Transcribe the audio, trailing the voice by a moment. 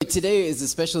today is a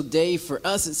special day for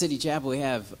us at City Chapel. We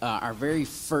have our very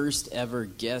first ever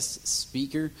guest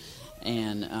speaker,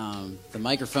 and the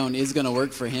microphone is going to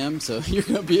work for him, so you're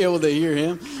going to be able to hear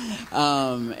him.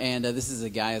 This is a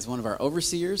guy as one of our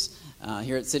overseers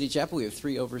here at City Chapel. We have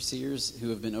 3 overseers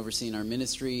who have been overseeing our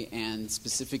ministry and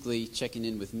specifically checking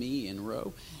in with me and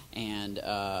Ro. And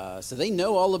so they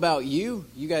know all about you.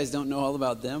 You guys don't know all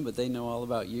about them, but they know all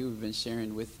about you. We've been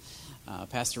sharing with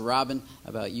Pastor Robin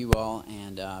about you all,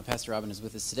 and Pastor Robin is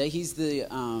with us today. He's the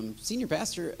senior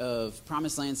pastor of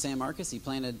Promised Land San Marcos. He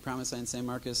planted Promised Land San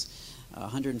Marcos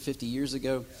 150 years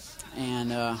ago,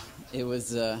 and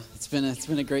it's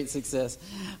been a great success.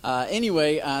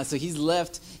 So he's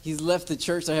left the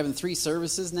church. They're having 3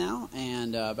 services now,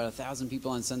 and about 1,000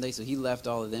 people on Sunday. So he left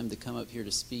all of them to come up here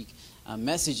to speak a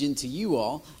message into you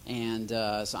all, and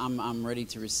so I'm ready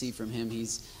to receive from him.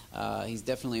 He's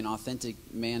definitely an authentic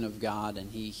man of God, and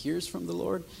he hears from the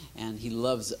Lord, and he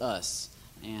loves us,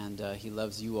 and he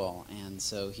loves you all. And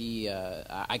so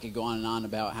I could go on and on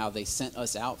about how they sent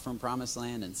us out from Promised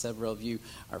Land, and several of you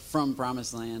are from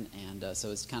Promised Land, and so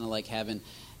it's kind of like having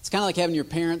your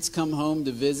parents come home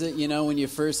to visit, when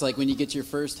you get your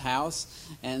first house.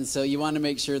 And so you want to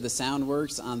make sure the sound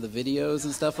works on the videos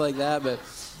and stuff like that. But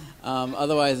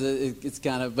otherwise, it's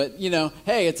kind of, but,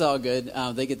 hey, it's all good.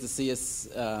 They get to see us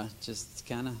just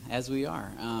kind of as we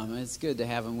are. It's good to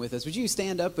have them with us. Would you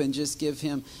stand up and just give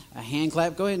him a hand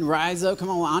clap? Go ahead and rise up. Come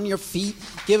on your feet.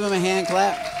 Give him a hand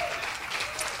clap.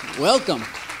 Welcome.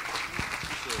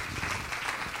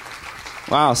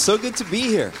 Wow, so good to be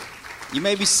here. You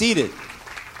may be seated.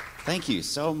 Thank you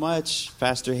so much,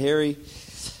 Pastor Harry.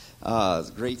 It's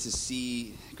great to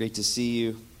see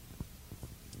you.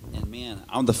 And man,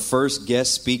 I'm the first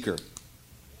guest speaker.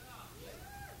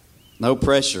 No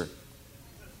pressure.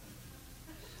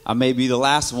 I may be the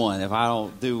last one if I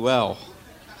don't do well.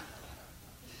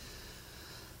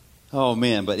 Oh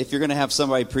man, but if you're going to have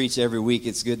somebody preach every week,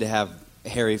 it's good to have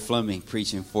Harry Fleming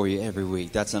preaching for you every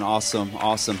week. That's an awesome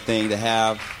thing to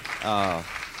have.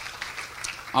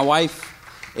 My wife,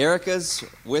 Erica's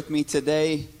with me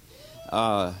today.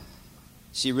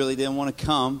 She really didn't want to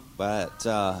come, but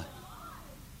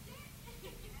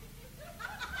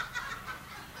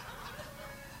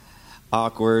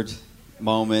awkward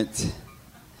moment.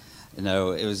 It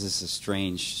was just a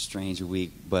strange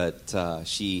week, but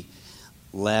she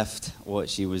left what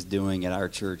she was doing at our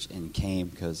church and came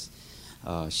because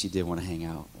she did want to hang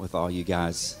out with all you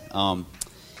guys.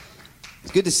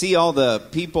 It's good to see all the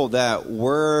people that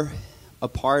were a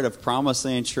part of Promised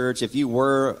Land Church. If you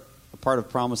were a part of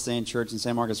Promised Land Church in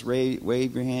San Marcos,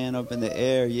 wave your hand up in the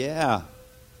air. Yeah.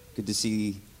 Good to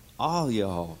see all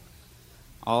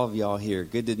of y'all here.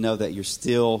 Good to know that you're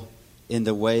still in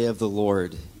the way of the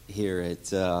Lord here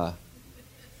at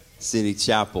City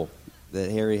Chapel,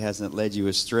 that Harry hasn't led you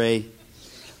astray.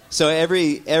 So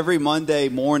every Monday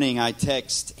morning, I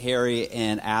text Harry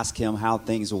and ask him how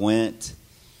things went.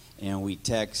 And we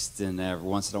text, and every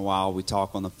once in a while we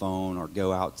talk on the phone or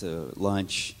go out to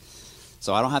lunch.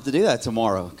 So I don't have to do that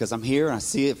tomorrow because I'm here and I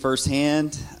see it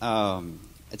firsthand.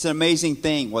 It's an amazing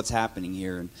thing what's happening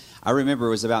here. And I remember it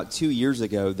was about 2 years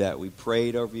ago that we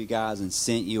prayed over you guys and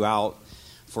sent you out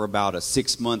for about a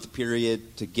 6-month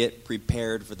period to get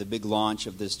prepared for the big launch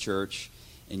of this church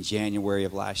in January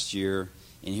of last year.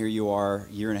 And here you are,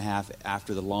 a year and a half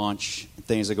after the launch.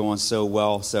 Things are going so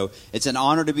well. So it's an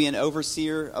honor to be an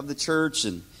overseer of the church.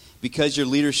 And because your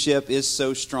leadership is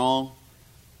so strong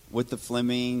with the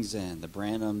Flemings and the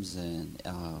Branhams and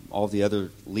all the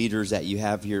other leaders that you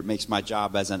have here, it makes my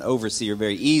job as an overseer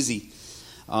very easy.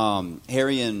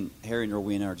 Harry and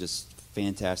Rowena are just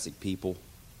fantastic people.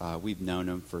 We've known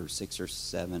them for 6 or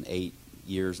 7, 8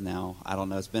 years now. I don't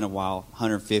know. It's been a while,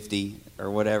 150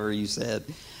 or whatever you said.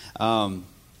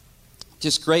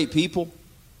 Just great people.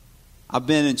 I've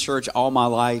been in church all my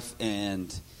life,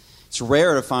 and it's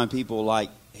rare to find people like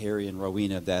Harry and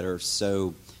Rowena that are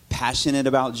so passionate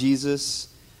about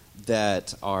Jesus,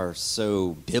 that are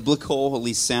so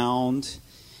biblically sound,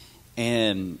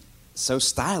 and so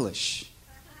stylish.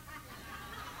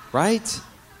 Right?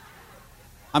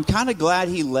 I'm kind of glad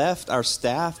he left our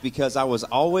staff because I was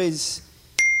always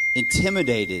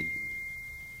intimidated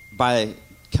by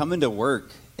coming to work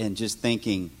and just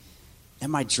thinking,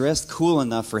 am I dressed cool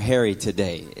enough for Harry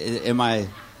today? Am I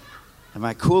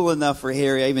cool enough for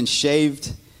Harry? I even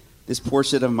shaved this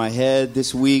portion of my head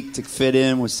this week to fit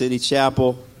in with City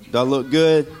Chapel. Do I look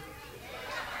good?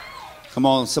 Come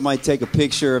on, somebody take a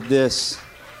picture of this.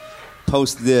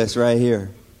 Post this right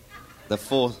here. The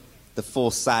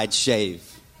full side shave.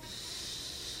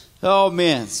 Oh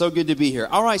man, so good to be here.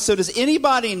 All right, so does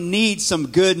anybody need some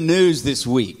good news this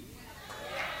week?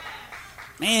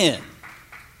 Man,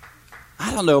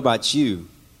 I don't know about you.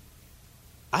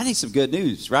 I need some good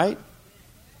news, right?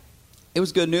 It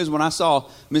was good news when I saw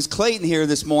Miss Clayton here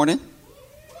this morning.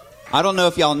 I don't know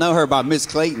if y'all know her by Miss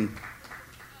Clayton,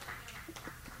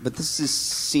 but this is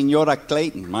Senora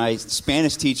Clayton, my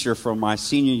Spanish teacher from my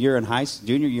junior year in high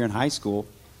school.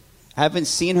 I haven't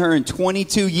seen her in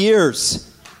 22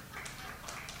 years.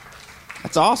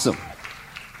 That's awesome.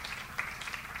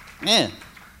 Man.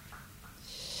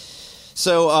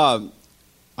 So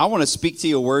I want to speak to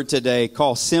you a word today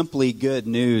called Simply Good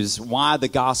News. Why the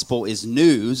gospel is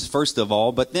news, first of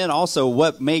all, but then also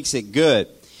what makes it good.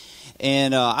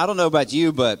 And I don't know about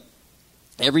you, but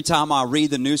every time I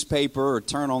read the newspaper or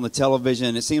turn on the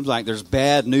television, it seems like there's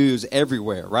bad news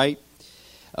everywhere, right?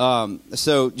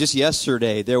 So just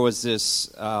yesterday, there was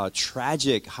this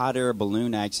tragic hot air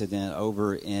balloon accident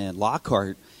over in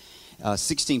Lockhart.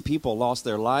 16 people lost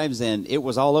their lives, and it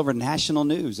was all over national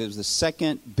news. It was the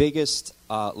second biggest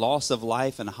loss of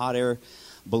life in a hot air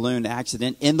balloon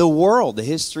accident in the world, the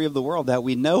history of the world that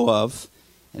we know of.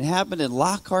 And it happened in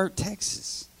Lockhart,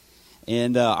 Texas.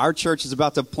 And our church is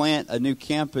about to plant a new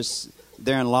campus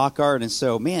there in Lockhart. And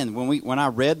so, man, when I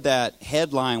read that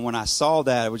headline, when I saw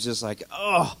that, it was just like,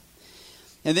 oh.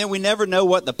 And then we never know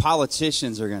what the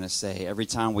politicians are going to say every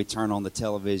time we turn on the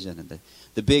television. And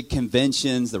the big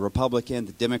conventions, the Republican,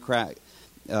 the Democrat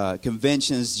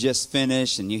conventions just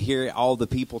finished, and you hear all the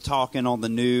people talking on the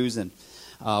news. And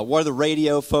what are the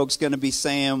radio folks going to be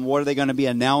saying? What are they going to be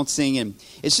announcing? And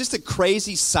it's just a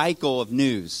crazy cycle of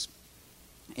news.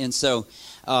 And so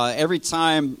every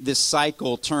time this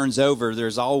cycle turns over,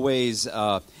 there's always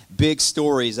big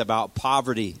stories about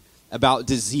poverty, about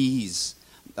disease.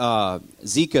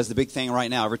 Zika is the big thing right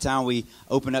now. Every time we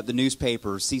open up the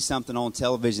newspaper or see something on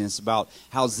television, it's about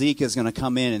how Zika is going to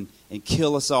come in and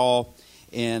kill us all.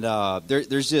 And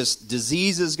there's just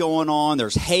diseases going on.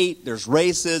 There's hate. There's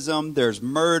racism. There's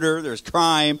murder. There's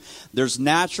crime. There's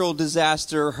natural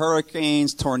disaster,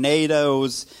 hurricanes,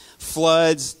 tornadoes,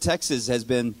 floods. Texas has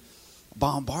been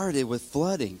bombarded with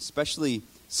flooding, especially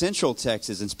Central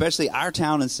Texas, and especially our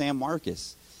town in San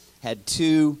Marcos had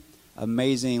two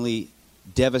amazingly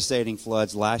devastating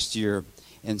floods last year.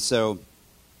 And so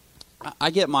I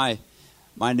get my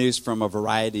news from a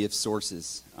variety of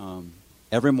sources.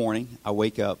 Every morning I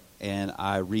wake up and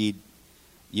I read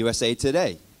USA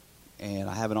Today, and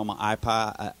I have it on my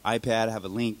iPad. I have a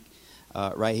link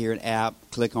right here, an app.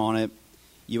 Click on it.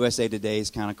 USA Today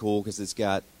is kind of cool because it's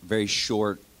got very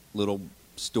short little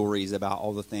stories about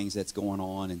all the things that's going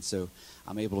on, and so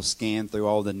I'm able to scan through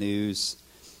all the news.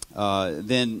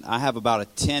 Then I have about a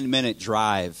 10-minute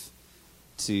drive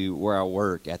to where I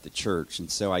work at the church,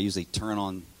 and so I usually turn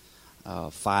on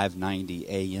 590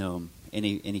 AM.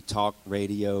 Any talk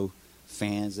radio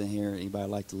fans in here? Anybody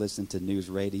like to listen to news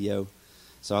radio?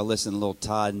 So I listen to little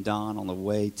Todd and Don on the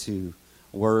way to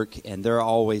work, and they're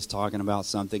always talking about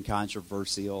something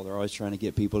controversial. They're always trying to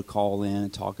get people to call in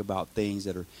and talk about things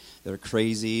that are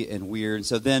crazy and weird. And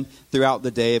so then throughout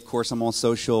the day, of course, I'm on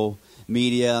social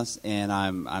media, and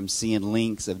I'm seeing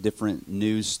links of different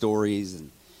news stories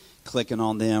and clicking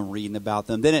on them, reading about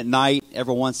them. Then at night,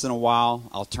 every once in a while,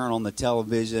 I'll turn on the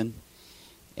television.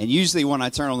 And usually when I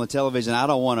turn on the television, I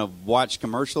don't want to watch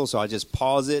commercials, so I just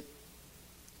pause it.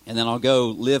 And then I'll go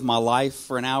live my life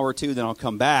for an hour or two. Then I'll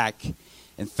come back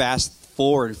and fast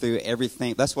forward through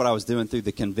everything. That's what I was doing through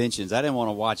the conventions. I didn't want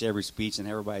to watch every speech and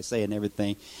everybody saying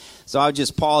everything. So I would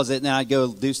just pause it, and then I'd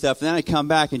go do stuff. And then I'd come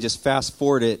back and just fast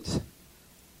forward it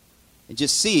and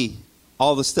just see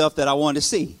all the stuff that I wanted to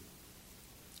see.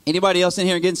 Anybody else in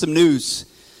here getting some news,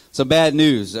 some bad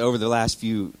news over the last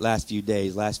few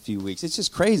days, last few weeks? It's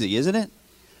just crazy, isn't it?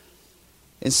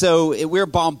 And so we're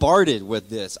bombarded with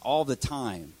this all the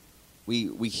time.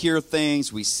 We hear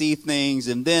things, we see things,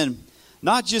 and then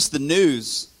not just the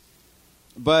news,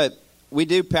 but we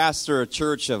do pastor a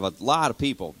church of a lot of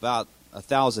people. About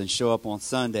 1,000 show up on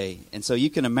Sunday. And so you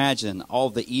can imagine all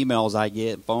the emails I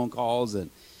get, phone calls, and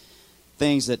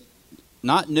things that,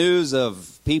 not news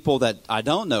of people that I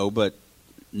don't know, but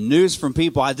news from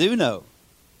people I do know.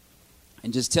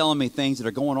 And just telling me things that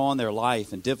are going on in their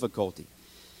life and difficulty.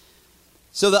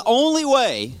 So the only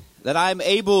way that I'm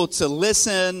able to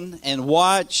listen and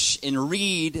watch and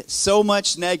read so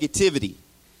much negativity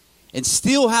and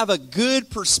still have a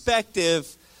good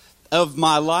perspective of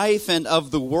my life and of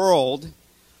the world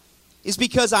is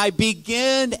because I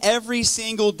begin every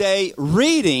single day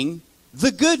reading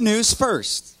the good news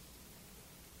first.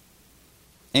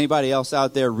 Anybody else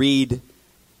out there read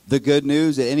the good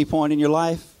news at any point in your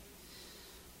life?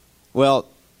 Well,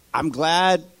 I'm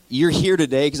glad you're here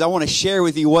today because I want to share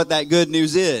with you what that good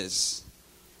news is.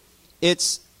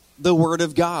 It's the Word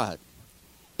of God.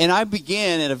 And I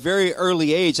began at a very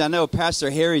early age. I know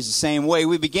Pastor Harry's the same way.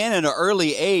 We began at an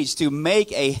early age to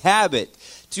make a habit,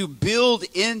 to build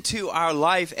into our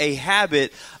life a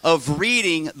habit of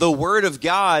reading the Word of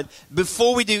God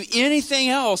before we do anything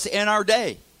else in our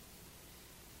day.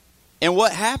 And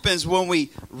what happens when we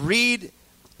read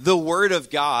the Word of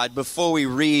God before we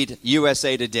read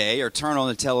USA Today or turn on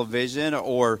the television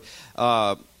or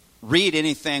read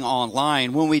anything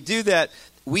online, when we do that,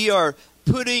 we are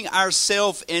putting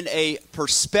ourselves in a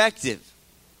perspective,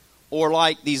 or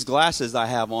like these glasses I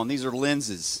have on, these are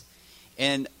lenses.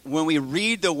 And when we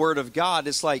read the Word of God,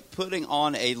 it's like putting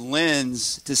on a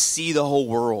lens to see the whole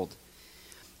world.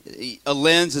 A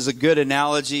lens is a good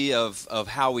analogy of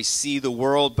how we see the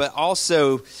world, but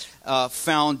also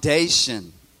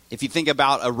foundation. If you think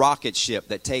about a rocket ship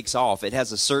that takes off, it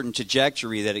has a certain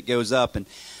trajectory that it goes up, and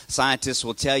scientists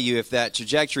will tell you if that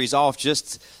trajectory is off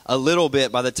just a little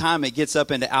bit, by the time it gets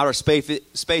up into outer space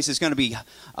it's going to be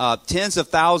tens of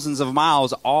thousands of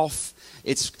miles off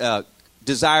its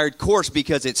desired course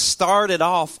because it started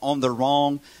off on the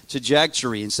wrong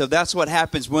trajectory. And so that's what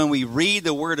happens when we read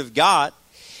the Word of God.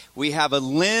 We have a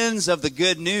lens of the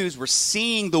good news. We're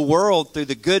seeing the world through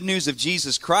the good news of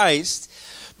Jesus Christ,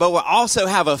 but we also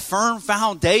have a firm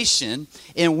foundation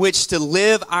in which to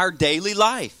live our daily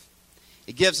life.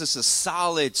 It gives us a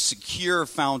solid, secure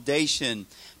foundation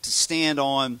to stand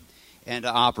on and to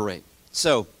operate.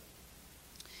 So,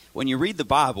 when you read the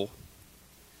Bible,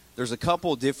 there's a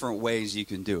couple different ways you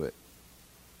can do it.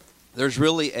 There's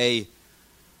really a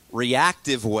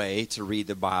reactive way to read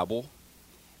the Bible,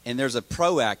 and there's a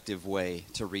proactive way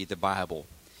to read the Bible.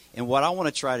 And what I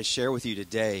want to try to share with you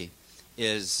today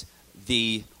is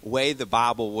the way the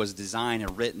Bible was designed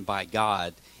and written by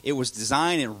God. It was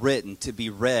designed and written to be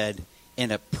read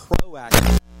in a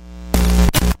proactive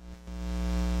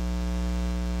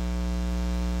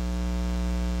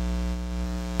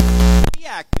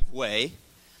reactive way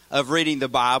of reading the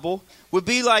Bible would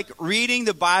be like reading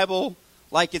the Bible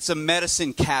like it's a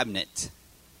medicine cabinet.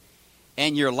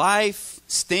 And your life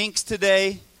stinks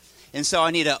today, and so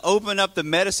I need to open up the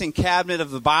medicine cabinet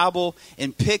of the Bible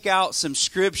and pick out some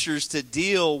scriptures to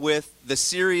deal with the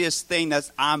serious thing that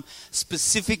I'm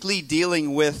specifically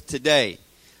dealing with today.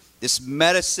 This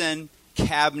medicine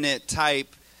cabinet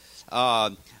type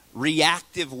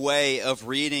reactive way of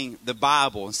reading the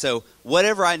Bible. And so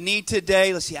whatever I need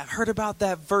today, let's see, I've heard about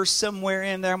that verse somewhere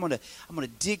in there. I'm gonna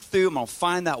dig through. I'm gonna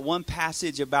find that one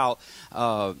passage about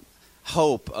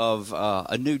hope of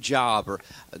a new job, or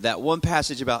that one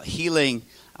passage about healing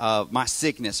my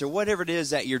sickness, or whatever it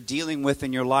is that you're dealing with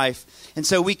in your life. And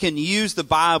so we can use the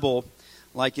Bible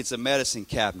like it's a medicine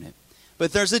cabinet.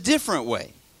 But there's a different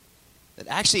way that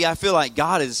actually I feel like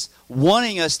God is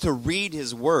wanting us to read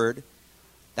His Word.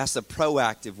 That's the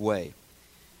proactive way.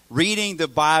 Reading the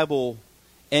Bible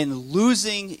and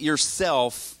losing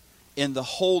yourself in the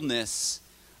wholeness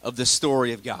of the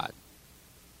story of God.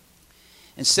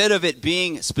 Instead of it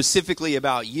being specifically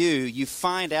about you, you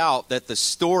find out that the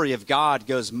story of God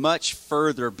goes much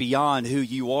further beyond who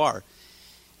you are.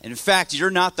 And in fact, you're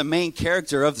not the main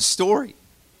character of the story.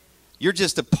 You're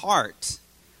just a part.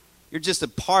 You're just a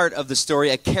part of the story,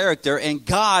 a character, and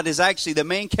God is actually the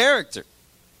main character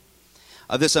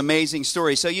of this amazing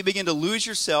story. So you begin to lose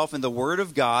yourself in the Word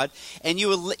of God, and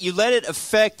you let it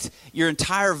affect your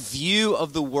entire view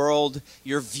of the world,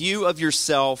 your view of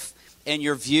yourself, and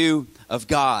your view of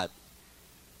God.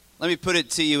 Let me put it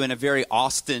to you in a very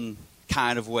Austin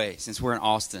kind of way, since we're in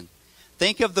Austin.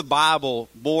 Think of the Bible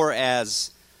more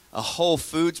as a Whole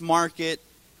Foods market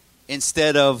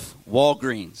instead of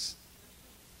Walgreens.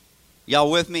 Y'all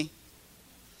with me?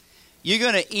 You're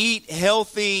going to eat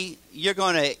healthy. You're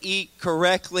going to eat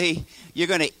correctly. You're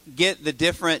going to get the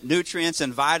different nutrients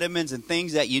and vitamins and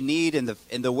things that you need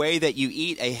in the way that you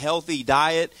eat a healthy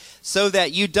diet, so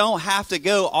that you don't have to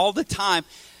go all the time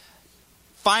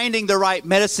finding the right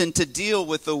medicine to deal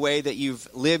with the way that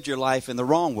you've lived your life in the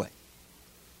wrong way.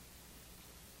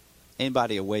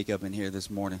 Anybody awake up in here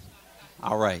this morning?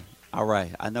 All right.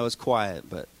 I know it's quiet,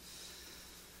 but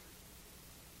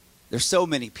there's so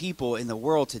many people in the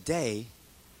world today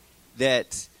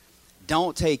that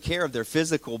don't take care of their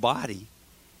physical body,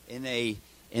 and they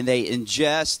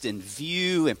ingest and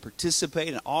view and participate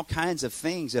in all kinds of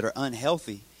things that are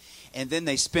unhealthy. And then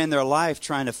they spend their life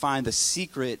trying to find the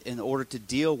secret in order to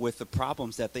deal with the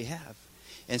problems that they have.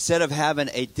 Instead of having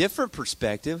a different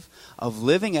perspective of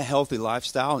living a healthy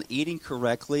lifestyle and eating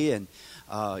correctly and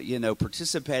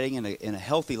participating in a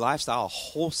healthy lifestyle, a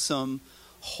wholesome,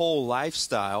 whole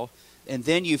lifestyle, And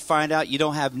then you find out you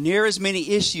don't have near as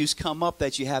many issues come up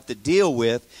that you have to deal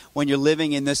with when you're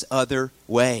living in this other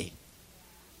way.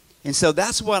 And so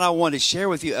that's what I want to share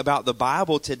with you about the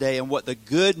Bible today, and what the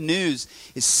good news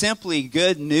is, simply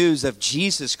good news of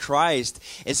Jesus Christ,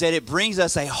 is that it brings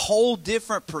us a whole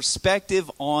different perspective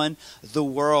on the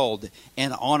world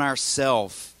and on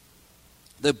ourselves.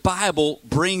 The Bible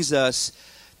brings us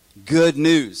good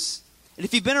news. And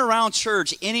if you've been around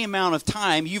church any amount of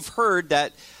time, you've heard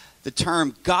that the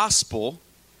term gospel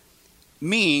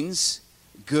means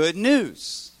good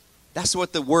news. That's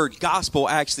what the word gospel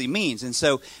actually means. And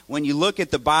so when you look at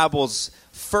the Bible's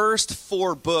first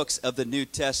 4 books of the New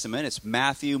Testament, it's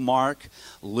Matthew, Mark,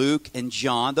 Luke, and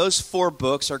John. Those 4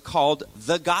 books are called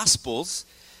the Gospels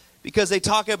because they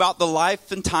talk about the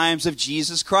life and times of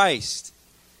Jesus Christ.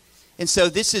 And so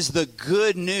this is the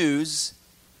good news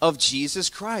of Jesus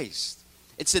Christ.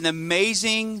 It's an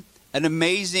amazing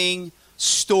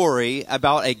story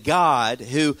about a God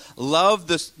who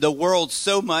loved the world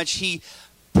so much, he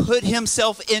put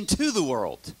himself into the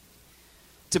world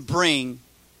to bring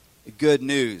good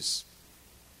news.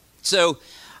 So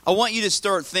I want you to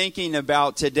start thinking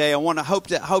about today. I want to hope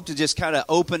to just kind of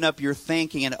open up your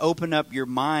thinking and open up your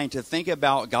mind to think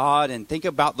about God and think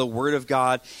about the Word of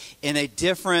God in a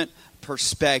different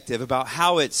perspective, about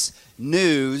how it's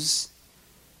news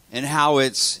and how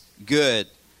it's good.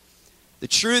 The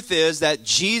truth is that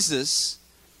Jesus,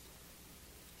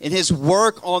 in his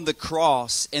work on the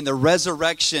cross and the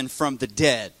resurrection from the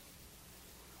dead,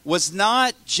 was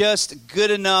not just good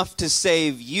enough to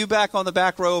save you back on the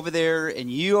back row over there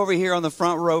and you over here on the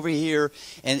front row over here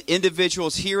and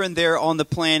individuals here and there on the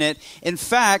planet. In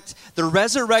fact, the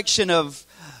resurrection of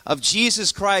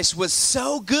Jesus Christ was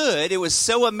so good, it was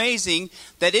so amazing,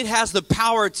 that it has the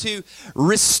power to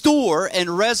restore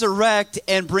and resurrect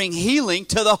and bring healing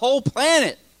to the whole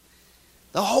planet.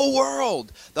 The whole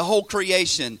world, the whole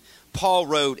creation. Paul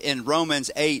wrote in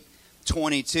Romans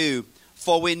 8:22,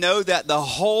 "For we know that the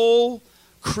whole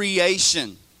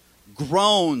creation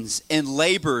groans and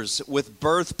labors with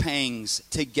birth pangs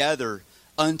together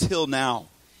until now."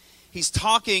 He's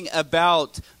talking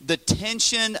about the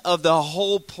tension of the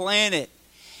whole planet.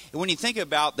 And when you think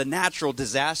about the natural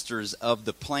disasters of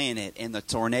the planet, and the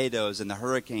tornadoes and the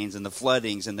hurricanes and the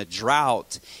floodings and the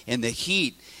drought and the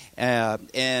heat,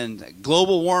 and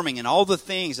global warming and all the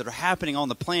things that are happening on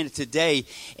the planet today,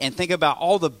 and think about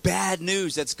all the bad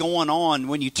news that's going on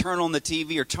when you turn on the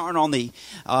TV or turn on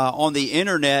the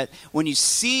internet. When you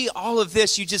see all of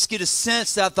this, you just get a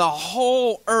sense that the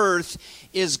whole earth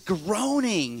is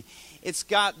groaning. It's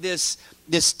got this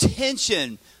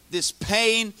tension, this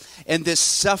pain, and this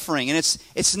suffering. And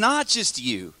it's not just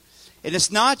you. And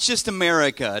it's not just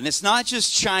America, and it's not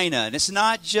just China, and it's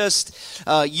not just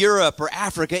Europe or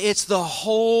Africa. It's the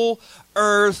whole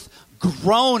earth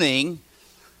groaning.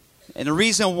 And the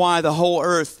reason why the whole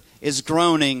earth is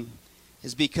groaning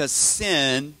is because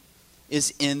sin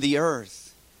is in the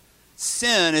earth.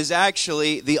 Sin is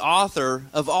actually the author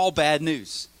of all bad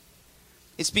news.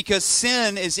 It's because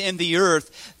sin is in the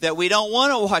earth that we don't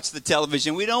want to watch the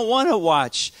television. We don't want to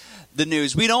watch the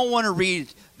news. We don't want to read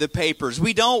the papers.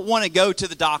 We don't want to go to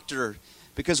the doctor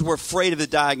because we're afraid of the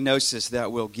diagnosis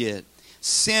that we'll get.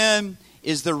 Sin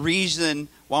is the reason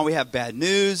why we have bad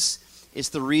news. It's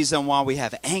the reason why we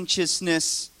have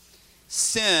anxiousness.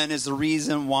 Sin is the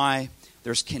reason why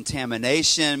there's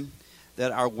contamination,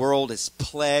 that our world is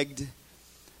plagued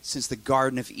since the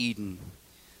Garden of Eden.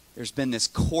 There's been this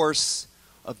course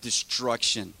of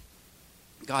destruction.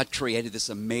 God created this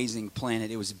amazing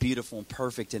planet. It was beautiful and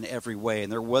perfect in every way.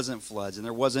 And there wasn't floods, and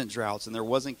there wasn't droughts, and there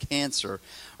wasn't cancer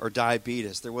or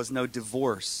diabetes. There was no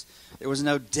divorce. There was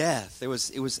no death. It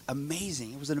was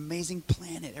amazing. It was an amazing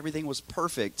planet. Everything was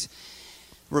perfect.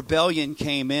 Rebellion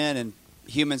came in, and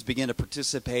humans began to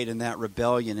participate in that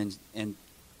rebellion and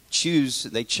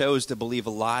they chose to believe a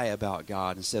lie about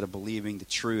God instead of believing the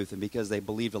truth. And because they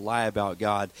believed a lie about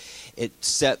God, it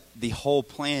set the whole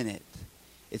planet,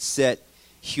 it set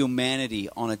humanity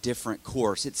on a different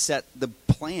course. It set the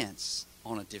plants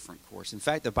on a different course. In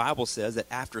fact, the Bible says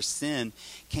that after sin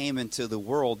came into the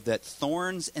world, that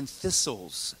thorns and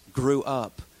thistles grew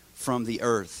up from the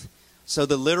earth. So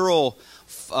the literal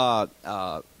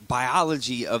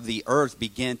biology of the earth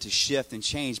began to shift and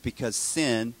change because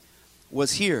sin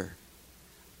was here.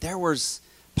 There was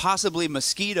possibly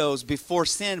mosquitoes before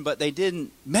sin, but they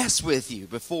didn't mess with you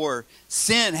before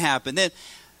sin happened. Then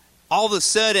all of a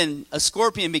sudden, a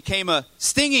scorpion became a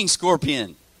stinging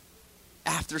scorpion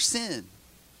after sin.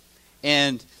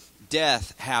 And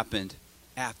death happened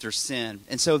after sin.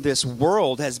 And so this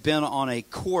world has been on a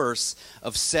course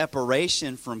of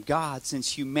separation from God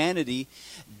since humanity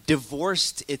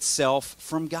divorced itself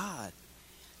from God.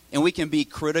 And we can be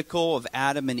critical of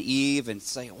Adam and Eve and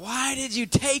say, why did you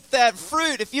take that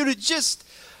fruit? If you'd have just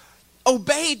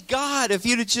obeyed God, if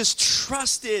you'd have just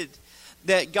trusted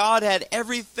that God had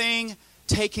everything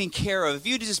taken care of, if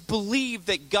you'd just believed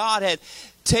that God had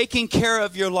taken care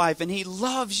of your life and He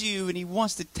loves you and He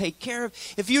wants to take care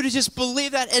of, if you'd have just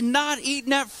believed that and not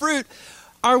eaten that fruit,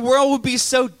 our world would be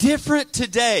so different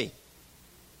today.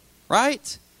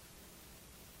 Right?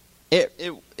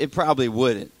 It probably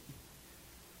wouldn't.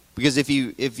 Because if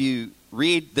you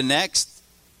read the next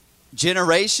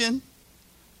generation,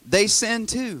 they sinned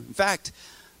too. In fact,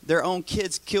 their own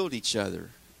kids killed each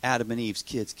other. Adam and Eve's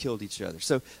kids killed each other.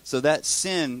 So that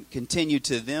sin continued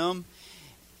to them,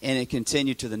 and it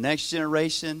continued to the next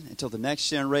generation, until the next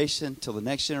generation, until the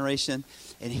next generation.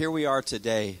 And here we are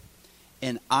today,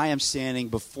 and I am standing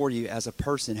before you as a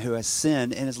person who has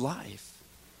sin in his life.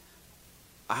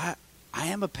 I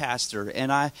am a pastor,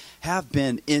 and I have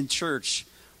been in church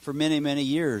for many, many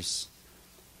years.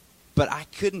 But I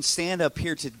couldn't stand up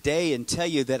here today and tell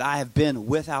you that I have been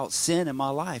without sin in my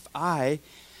life. I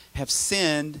have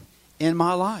sinned in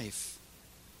my life.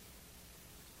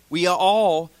 We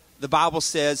all, the Bible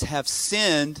says, have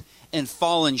sinned and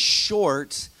fallen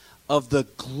short of the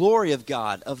glory of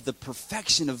God, of the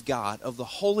perfection of God, of the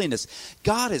holiness.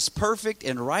 God is perfect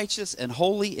and righteous and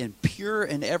holy and pure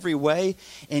in every way,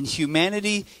 and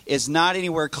humanity is not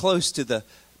anywhere close to the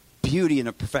beauty and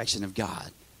the perfection of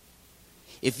God.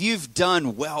 If you've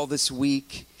done well this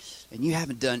week and you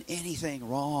haven't done anything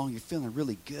wrong, you're feeling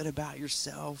really good about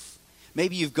yourself.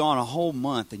 Maybe you've gone a whole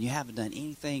month and you haven't done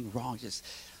anything wrong.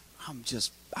 I'm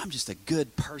just a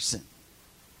good person.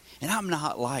 And I'm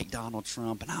not like Donald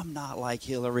Trump, and I'm not like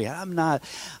Hillary. I'm not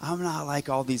like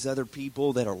all these other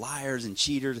people that are liars and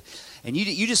cheaters. And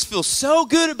you just feel so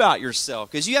good about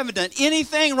yourself because you haven't done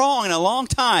anything wrong in a long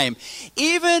time.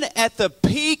 Even at the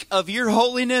peak of your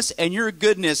holiness and your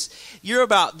goodness, you're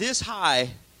about this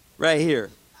high right here.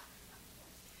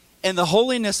 And the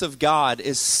holiness of God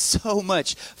is so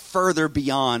much further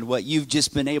beyond what you've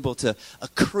just been able to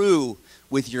accrue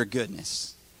with your goodness.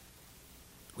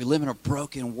 We live in a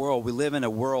broken world. We live in a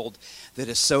world that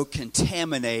is so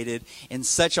contaminated and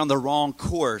such on the wrong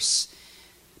course.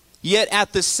 Yet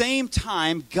at the same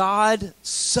time, God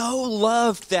so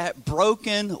loved that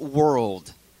broken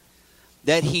world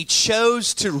that He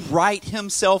chose to write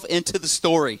Himself into the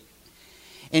story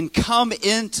and come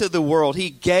into the world. He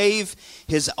gave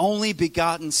His only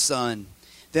begotten Son,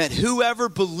 that whoever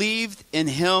believed in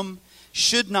Him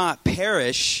should not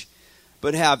perish,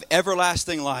 but have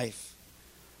everlasting life.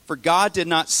 For God did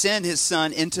not send His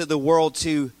Son into the world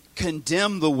to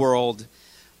condemn the world,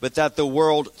 but that the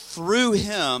world through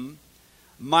Him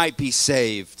might be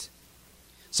saved.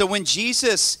 So when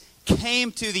Jesus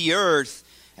came to the earth,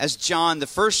 as John, the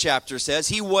first chapter says,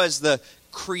 He was the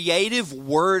creative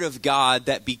Word of God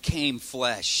that became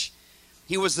flesh.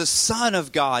 He was the Son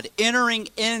of God entering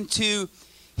into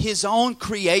His own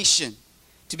creation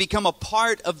to become a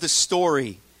part of the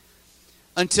story.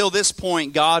 Until this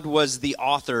point, God was the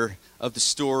author of the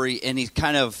story, and He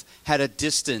kind of had a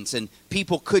distance, and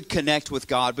people could connect with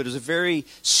God, but it was a very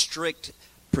strict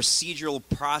procedural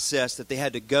process that they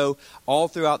had to go all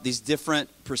throughout these different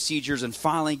procedures and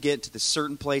finally get to this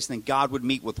certain place. And then God would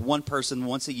meet with one person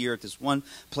once a year at this one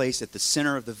place at the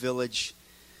center of the village.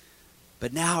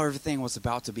 But now everything was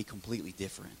about to be completely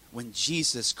different. When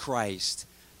Jesus Christ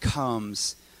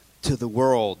comes to the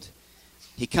world,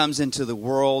 He comes into the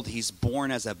world. He's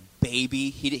born as a baby.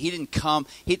 He didn't come.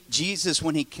 Jesus,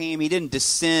 when He came, He didn't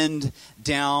descend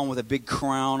down with a big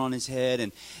crown on His head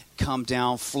and come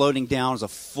down, floating down as a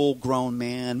full-grown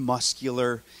man,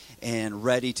 muscular and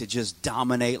ready to just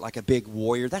dominate like a big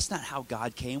warrior. That's not how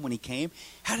God came when He came.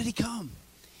 How did He come?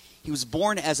 He was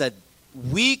born as a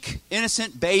weak,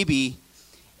 innocent baby,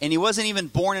 and He wasn't even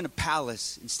born in a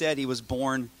palace. Instead, He was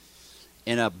born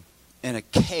in a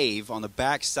cave on the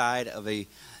backside of a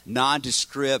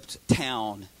nondescript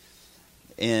town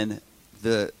in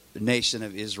the nation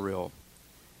of Israel.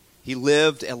 He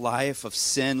lived a life of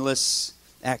sinless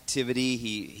activity.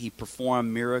 He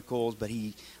performed miracles, but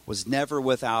he was never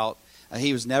with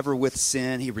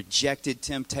sin. He rejected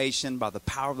temptation by the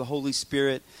power of the Holy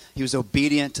Spirit. He was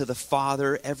obedient to the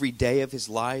Father every day of His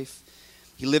life.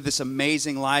 He lived this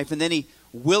amazing life, and then He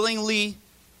willingly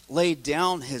laid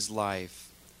down His life.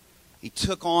 He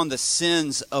took on the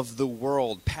sins of the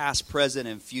world, past, present,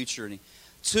 and future. And He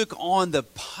took on the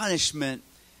punishment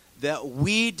that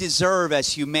we deserve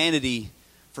as humanity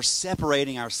for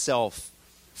separating ourselves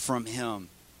from him.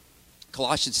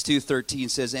 Colossians 2:13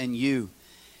 says, and you,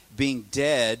 being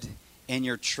dead in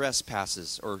your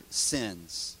trespasses or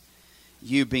sins,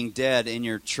 you being dead in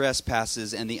your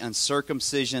trespasses and the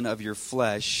uncircumcision of your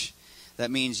flesh,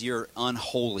 that means you're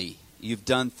unholy. You've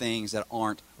done things that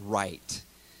aren't right.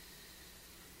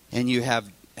 And you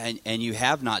have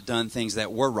not done things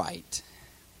that were right.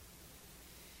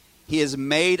 He is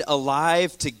made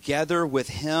alive together with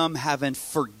him, having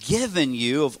forgiven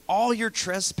you of all your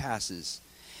trespasses,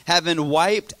 having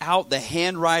wiped out the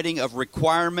handwriting of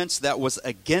requirements that was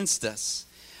against us,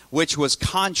 which was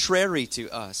contrary to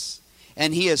us.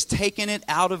 And he has taken it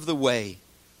out of the way,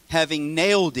 having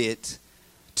nailed it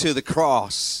to the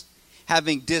cross.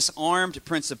 Having disarmed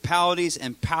principalities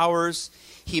and powers,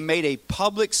 he made a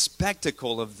public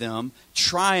spectacle of them,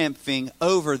 triumphing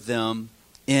over them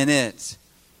in it.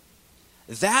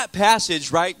 That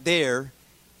passage right there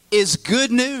is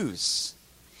good news.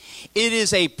 It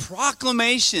is a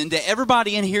proclamation to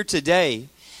everybody in here today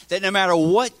that no matter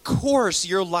what course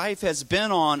your life has been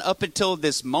on up until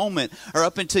this moment, or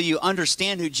up until you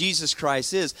understand who Jesus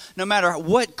Christ is, no matter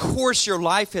what course your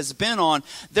life has been on,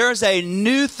 there's a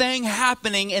new thing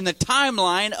happening in the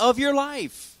timeline of your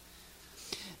life.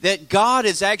 That God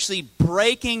is actually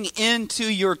breaking into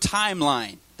your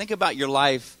timeline. Think about your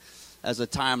life as a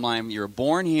timeline. You're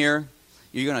born here,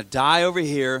 you're going to die over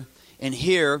here, and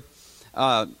here,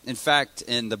 in fact,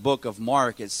 in the book of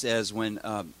Mark, it says when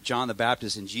John the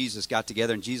Baptist and Jesus got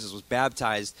together and Jesus was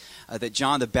baptized, that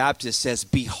John the Baptist says,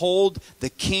 behold, the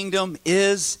kingdom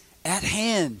is at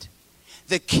hand.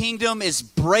 The kingdom is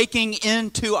breaking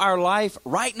into our life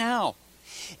right now.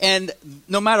 And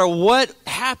no matter what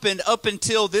happened up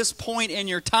until this point in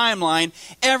your timeline,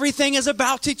 everything is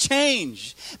about to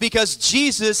change because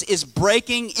Jesus is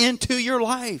breaking into your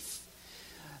life.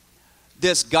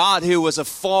 This God who was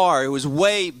afar, who was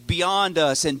way beyond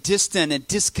us and distant and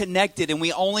disconnected, and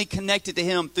we only connected to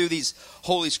him through these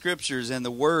holy scriptures and the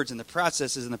words and the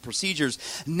processes and the procedures.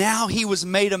 Now he was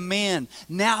made a man.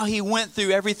 Now he went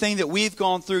through everything that we've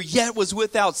gone through, yet was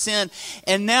without sin.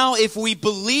 And now if we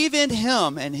believe in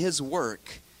him and his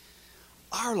work,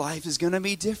 our life is going to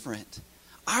be different.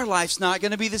 Our life's not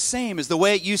going to be the same as the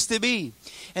way it used to be.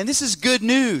 And this is good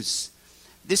news.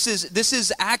 This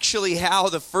is actually how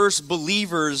the first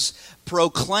believers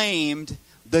proclaimed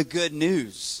the good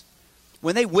news.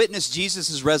 When they witnessed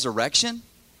Jesus' resurrection,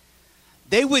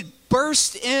 they would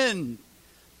burst in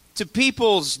to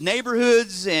people's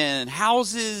neighborhoods and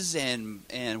houses and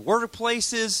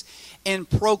workplaces and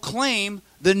proclaim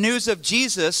the news of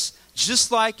Jesus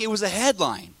just like it was a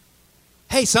headline.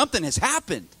 Hey, something has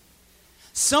happened.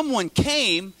 Someone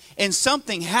came and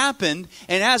something happened,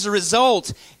 and as a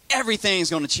result, everything's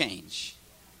going to change.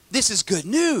 This is good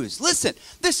news. Listen,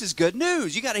 this is good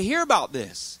news. You got to hear about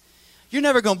this. You're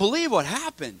never going to believe what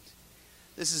happened.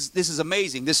 This is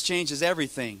amazing. This changes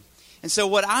everything. And so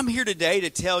what I'm here today to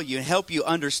tell you and help you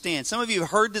understand, some of you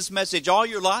have heard this message all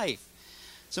your life.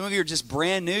 Some of you are just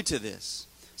brand new to this.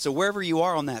 So wherever you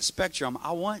are on that spectrum,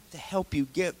 I want to help you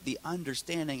get the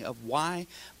understanding of why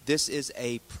this is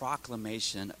a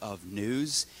proclamation of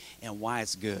news and why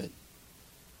it's good.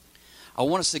 I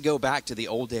want us to go back to the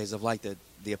old days of like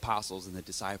the apostles and the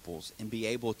disciples and be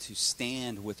able to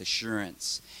stand with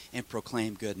assurance and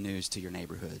proclaim good news to your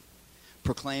neighborhood.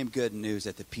 Proclaim good news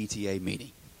at the PTA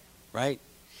meeting, right?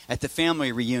 At the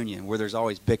family reunion where there's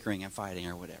always bickering and fighting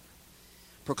or whatever.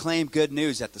 Proclaim good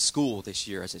news at the school this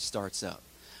year as it starts up.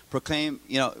 Proclaim,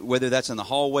 whether that's in the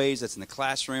hallways, that's in the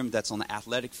classroom, that's on the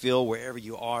athletic field, wherever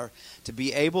you are, to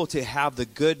be able to have the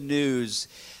good news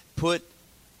put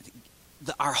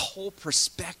our whole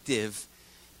perspective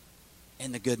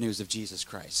in the good news of Jesus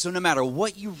Christ. So no matter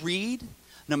what you read,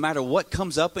 no matter what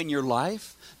comes up in your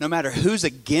life, no matter who's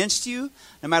against you,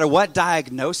 no matter what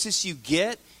diagnosis you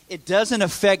get, it doesn't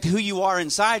affect who you are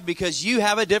inside because you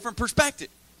have a different perspective.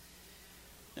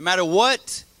 No matter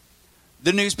what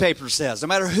the newspaper says, no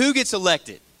matter who gets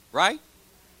elected, right?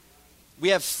 We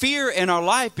have fear in our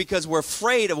life because we're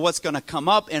afraid of what's going to come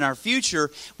up in our future.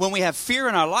 When we have fear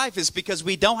in our life, it's because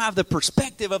we don't have the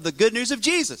perspective of the good news of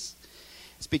Jesus.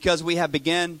 It's because we have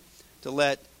begun to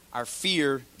let our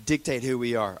fear dictate who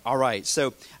we are. All right,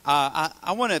 so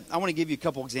I want to give you a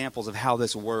couple examples of how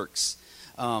this works.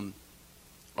 I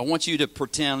want you to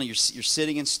pretend you're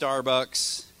sitting in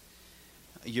Starbucks.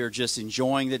 You're just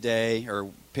enjoying the day,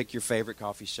 or pick your favorite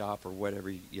coffee shop or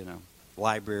whatever,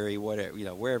 library, whatever,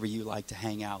 wherever you like to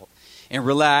hang out and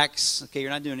relax. Okay, you're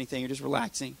not doing anything. You're just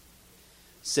relaxing,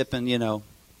 sipping,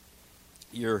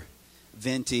 your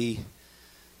venti,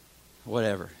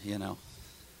 whatever,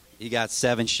 You got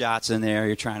 7 shots in there.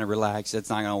 You're trying to relax.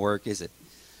 It's not going to work, is it?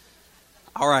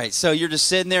 All right, so you're just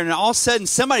sitting there, and all of a sudden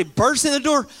somebody bursts in the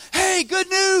door. Hey, good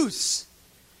news.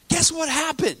 Guess what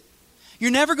happened?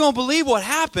 You're never going to believe what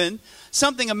happened.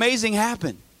 Something amazing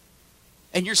happened.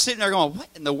 And you're sitting there going, what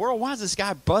in the world? Why is this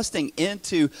guy busting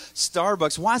into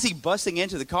Starbucks? Why is he busting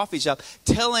into the coffee shop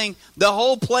telling the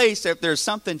whole place that there's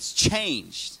something's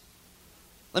changed?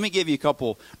 Let me give you a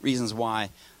couple reasons why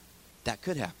that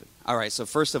could happen. All right, so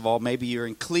first of all, maybe you're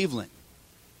in Cleveland.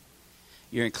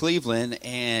 You're in Cleveland,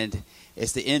 and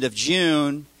it's the end of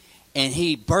June, and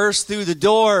he burst through the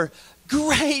door.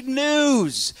 Great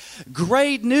news!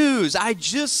 Great news! I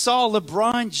just saw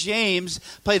LeBron James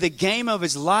play the game of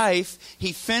his life.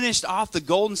 He finished off the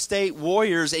Golden State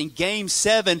Warriors in Game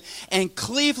 7, and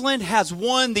Cleveland has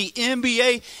won the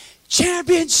NBA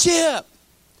championship.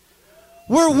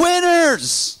 We're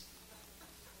winners.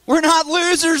 We're not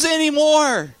losers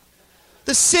anymore.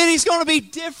 The city's going to be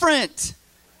different.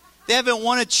 They haven't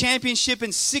won a championship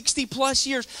in 60 plus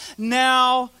years.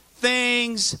 Now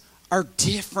things are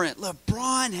different.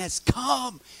 LeBron has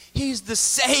come. He's the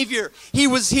Savior. He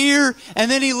was here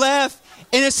and then he left,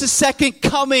 and it's the second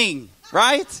coming,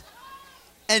 right?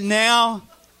 And now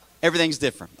everything's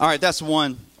different. All right, that's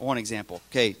one example.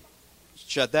 Okay,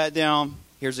 shut that down.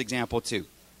 Here's example 2.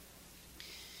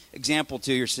 Example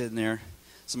 2, you're sitting there.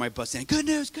 Somebody busts in. Good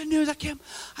news, good news. I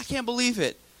can't believe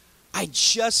it. I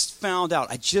just found out.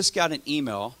 I just got an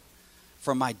email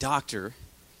from my doctor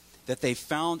that they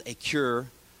found a cure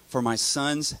for my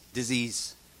son's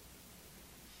disease.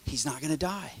 He's not going to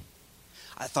die.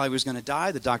 I thought he was going to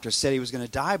die. The doctor said he was going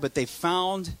to die, but they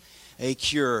found a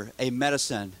cure, a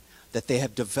medicine that they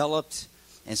have developed,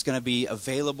 and it's going to be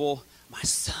available. My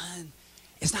son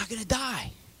is not going to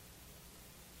die.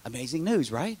 Amazing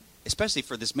news, right? Especially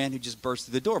for this man who just burst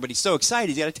through the door, but he's so excited,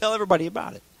 he's got to tell everybody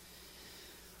about it.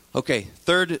 Okay,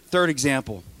 third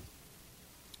example.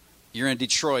 You're in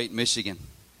Detroit, Michigan.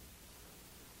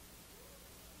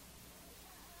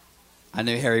 I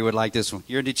knew Harry would like this one.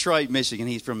 You're in Detroit, Michigan.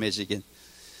 He's from Michigan.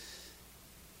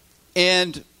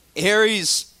 And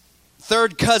Harry's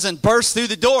third cousin bursts through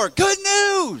the door. Good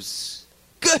news!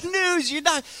 Good news!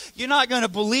 You're not going to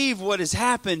believe what has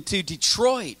happened to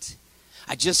Detroit.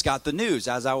 I just got the news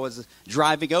as I was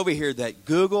driving over here that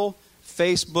Google,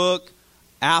 Facebook,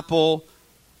 Apple,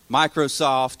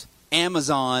 Microsoft,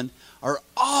 Amazon are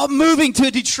all moving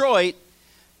to Detroit.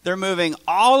 They're moving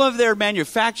all of their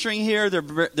manufacturing here.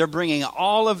 They're bringing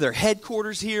all of their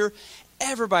headquarters here.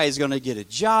 Everybody's going to get a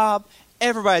job.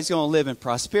 Everybody's going to live in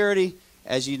prosperity.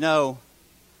 As you know,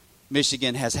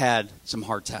 Michigan has had some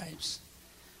hard times.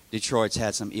 Detroit's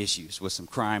had some issues with some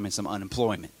crime and some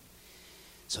unemployment.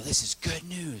 So this is good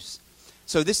news.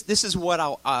 So this is what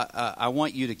I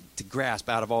want you to grasp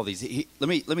out of all these. Let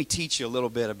me teach you a little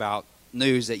bit about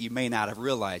news that you may not have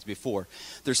realized before.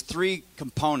 There's 3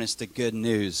 components to good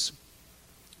news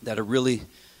that are really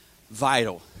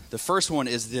vital. The first one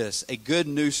is this: good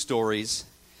news stories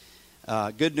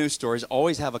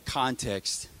always have a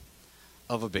context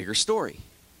of a bigger story.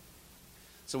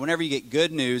 So whenever you get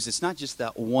good news, it's not just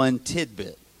that one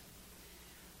tidbit.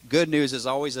 Good news is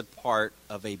always a part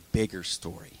of a bigger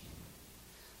story.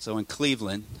 So in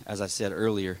Cleveland, as I said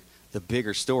earlier, the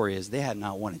bigger story is they had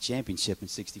not won a championship in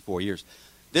 64 years.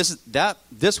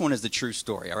 This one is the true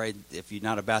story, all right? If you're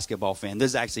not a basketball fan,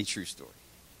 this is actually a true story.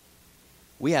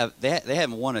 They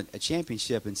haven't won a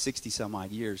championship in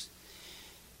 60-some-odd years,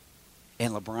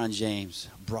 and LeBron James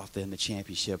brought them the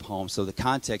championship home. So the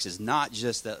context is not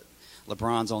just that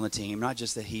LeBron's on the team, not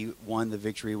just that he won the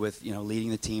victory with, leading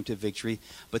the team to victory,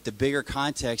 but the bigger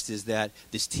context is that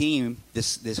this team,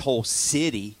 this whole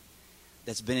city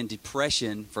that's been in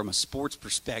depression from a sports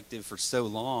perspective for so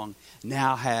long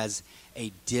now has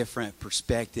a different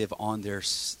perspective on their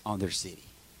city.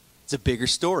 It's a bigger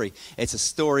story. It's a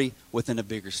story within a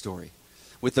bigger story.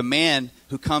 With the man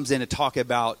who comes in to talk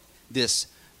about this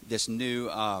new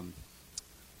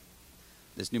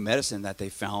medicine that they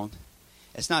found,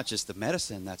 it's not just the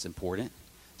medicine that's important.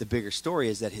 The bigger story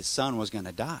is that his son was going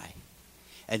to die.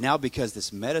 And now because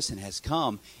this medicine has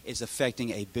come, it's affecting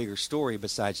a bigger story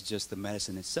besides just the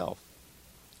medicine itself.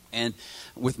 And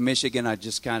with Michigan, I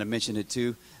just kind of mentioned it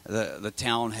too. The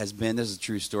town has been, this is a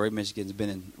true story, Michigan's been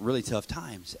in really tough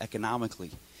times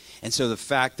economically. And so the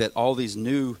fact that all these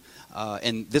new,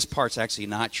 and this part's actually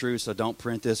not true, so don't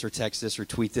print this or text this or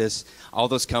tweet this. All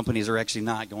those companies are actually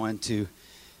not going to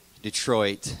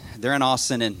Detroit. They're in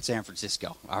Austin and San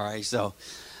Francisco. All right, so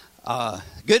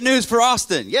good news for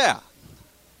Austin, yeah.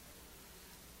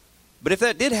 But if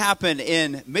that did happen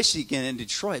in Michigan and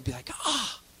Detroit, it'd be like,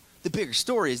 the bigger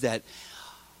story is that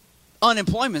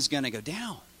unemployment is going to go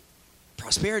down.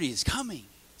 Prosperity is coming.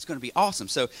 It's going to be awesome.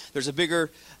 So there's a bigger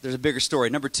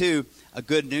story. Number two, a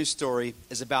good news story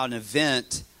is about an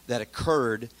event that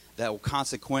occurred that will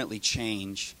consequently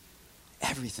change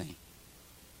everything.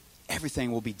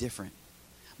 Everything will be different.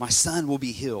 My son will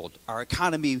be healed. Our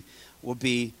economy will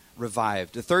be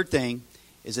revived. The third thing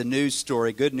is a news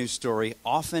story, good news story,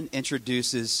 often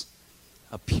introduces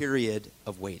a period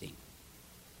of waiting.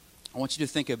 I want you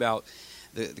to think about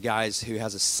the guys who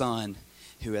has a son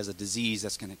who has a disease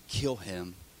that's going to kill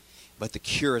him, but the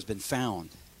cure has been found.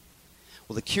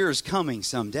 Well, the cure is coming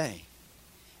someday,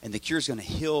 and the cure is going to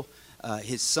heal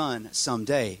his son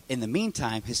someday. In the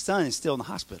meantime, his son is still in the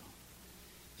hospital.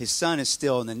 His son is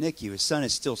still in the NICU. His son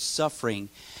is still suffering.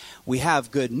 We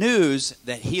have good news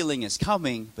that healing is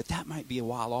coming, but that might be a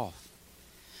while off.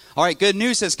 All right, good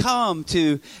news has come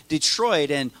to Detroit,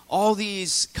 and all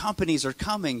these companies are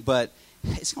coming, but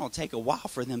it's going to take a while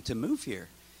for them to move here.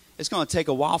 It's going to take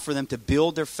a while for them to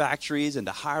build their factories and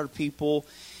to hire people,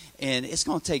 and it's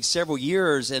going to take several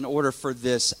years in order for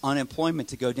this unemployment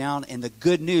to go down and the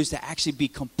good news to actually be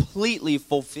completely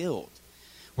fulfilled.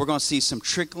 We're going to see some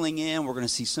trickling in. We're going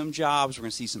to see some jobs. We're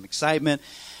going to see some excitement.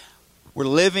 We're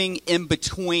living in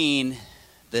between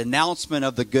the announcement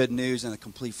of the good news and the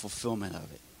complete fulfillment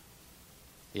of it.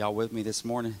 Y'all with me this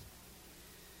morning?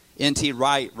 N.T.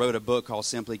 Wright wrote a book called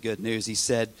Simply Good News. He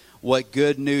said, what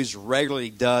good news regularly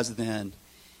does then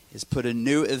is put a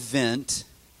new event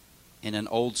in an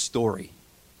old story.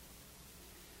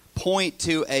 Point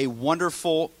to a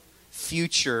wonderful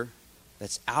future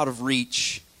that's out of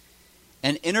reach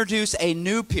and introduce a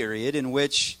new period in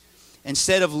which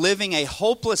instead of living a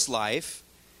hopeless life,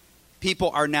 people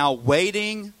are now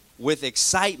waiting with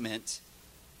excitement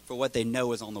for what they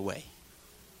know is on the way.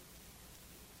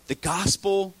 The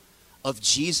gospel of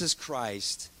Jesus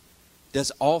Christ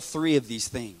does all three of these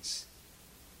things.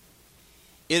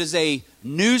 It is a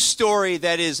news story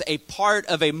that is a part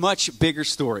of a much bigger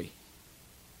story.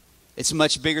 It's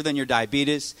much bigger than your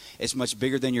diabetes. It's much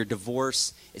bigger than your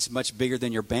divorce. It's much bigger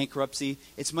than your bankruptcy.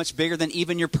 It's much bigger than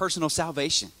even your personal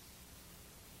salvation.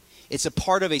 It's a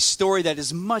part of a story that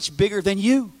is much bigger than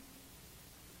you.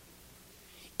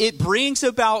 It brings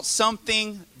about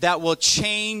something that will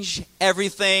change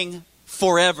everything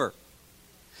forever.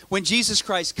 When Jesus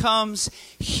Christ comes,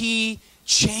 he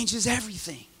changes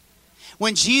everything.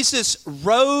 When Jesus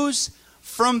rose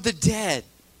from the dead,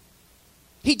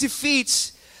 he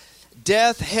defeats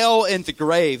death, hell, and the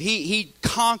grave. He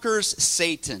conquers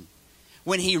Satan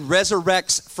when he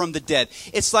resurrects from the dead.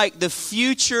 It's like the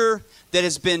future that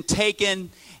has been taken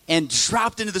and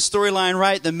dropped into the storyline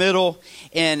right in the middle.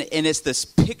 And it's this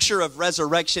picture of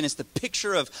resurrection. It's the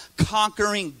picture of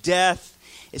conquering death.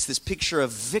 It's this picture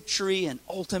of victory and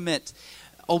ultimate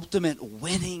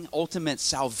winning, ultimate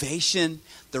salvation,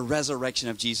 the resurrection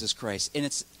of Jesus Christ. And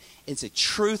it's a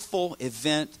truthful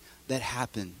event that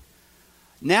happened.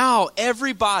 Now,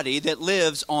 everybody that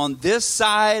lives on this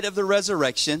side of the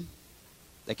resurrection,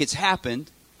 like it's happened,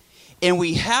 and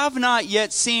we have not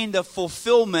yet seen the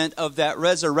fulfillment of that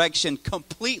resurrection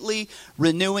completely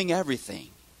renewing everything.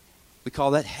 We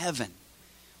call that heaven.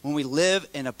 When we live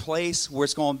in a place where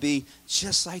it's going to be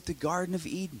just like the Garden of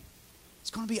Eden.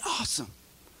 It's going to be awesome.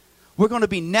 We're going to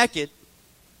be naked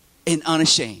and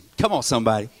unashamed. Come on,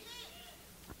 somebody.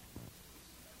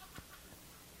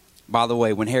 By the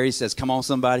way, when Harry says, come on,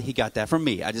 somebody, he got that from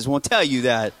me. I just want to tell you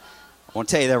that. I want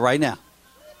to tell you that right now.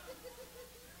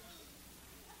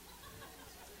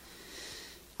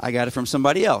 I got it from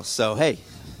somebody else. So, hey.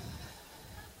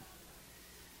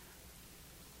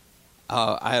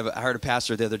 I heard a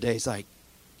pastor the other day. He's like,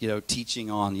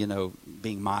 teaching on,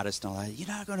 being modest and all that. You're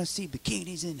not going to see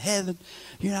bikinis in heaven.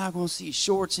 You're not going to see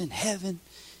shorts in heaven.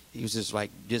 He was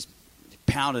just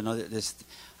pounding on this.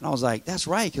 And I was like, that's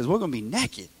right, because we're going to be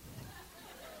naked.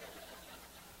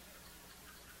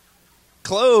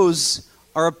 Clothes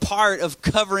are a part of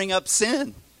covering up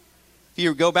sin. If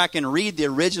you go back and read the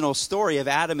original story of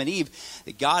Adam and Eve,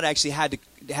 that God actually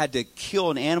had to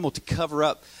kill an animal to cover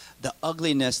up the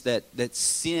ugliness that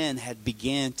sin had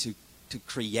began to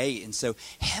create. And so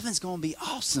heaven's going to be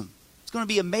awesome. It's going to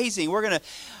be amazing. We're going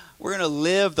to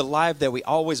live the life that we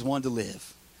always wanted to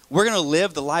live. We're going to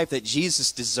live the life that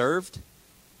Jesus deserved,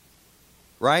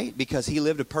 right? Because he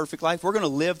lived a perfect life. We're going to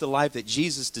live the life that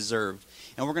Jesus deserved.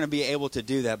 And we're going to be able to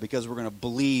do that because we're going to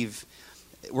believe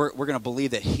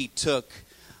that he took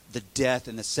the death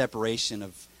and the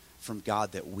separation from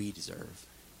God that we deserve.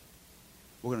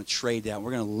 We're going to trade that. We're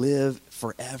going to live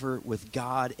forever with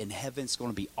God in heaven. It's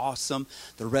going to be awesome.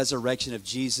 The resurrection of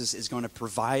Jesus is going to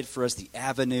provide for us the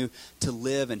avenue to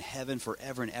live in heaven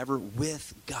forever and ever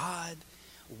with God,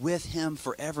 with him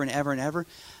forever and ever and ever.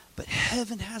 But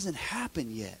heaven hasn't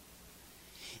happened yet.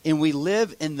 And we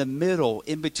live in the middle,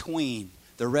 in between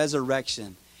the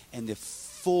resurrection and the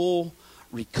full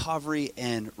recovery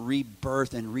and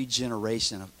rebirth and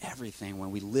regeneration of everything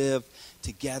when we live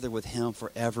together with him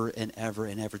forever and ever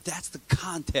and ever. That's the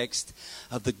context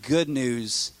of the good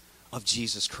news of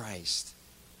Jesus Christ.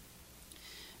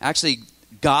 Actually,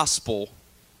 gospel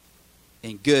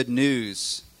and good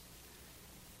news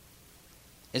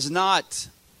is not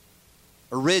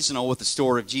original with the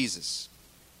story of Jesus.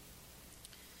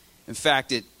 In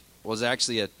fact, it was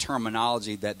actually a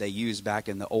terminology that they used back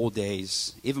in the old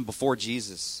days, even before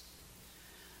Jesus.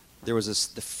 There was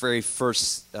the very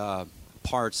first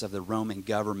parts of the Roman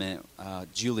government.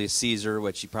 Julius Caesar,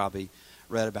 which you probably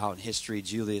read about in history.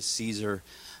 Julius Caesar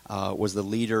was the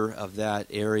leader of that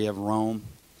area of Rome,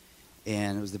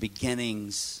 and it was the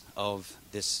beginnings of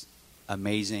this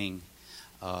amazing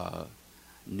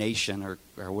nation,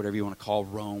 or whatever you want to call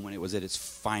Rome, when it was at its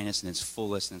finest and its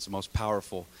fullest and its most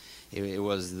powerful. It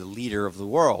was the leader of the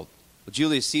world. Well,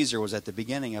 Julius Caesar was at the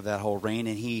beginning of that whole reign,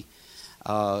 and he,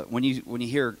 when you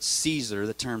hear Caesar,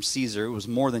 the term Caesar, it was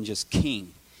more than just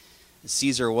king.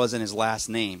 Caesar wasn't his last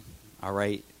name, all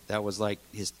right? That was like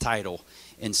his title.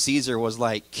 And Caesar was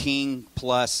like king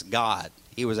plus God.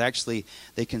 He was actually,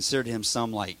 they considered him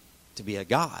to be a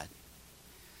god.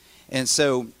 And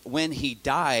so when he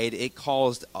died, it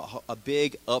caused a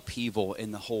big upheaval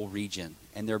in the whole region.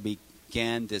 And there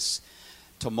began this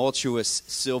tumultuous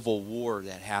civil war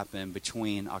that happened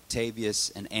between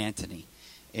Octavius and Antony.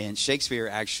 And Shakespeare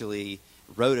actually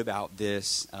wrote about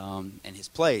this in his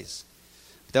plays.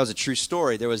 That was a true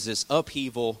story. There was this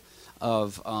upheaval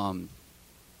of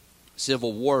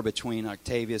civil war between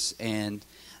Octavius and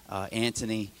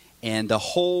Antony, and the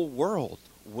whole world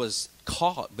was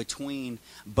caught between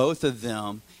both of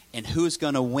them, and who's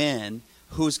going to win,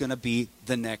 who's going to be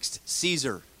the next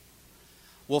Caesar.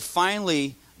 Well,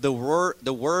 finally, the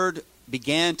word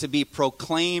began to be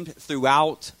proclaimed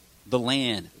throughout the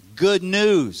land. Good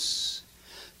news.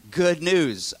 Good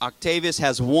news. Octavius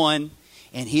has won,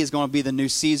 and he is going to be the new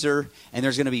Caesar, and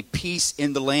there's going to be peace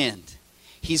in the land.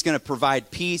 He's going to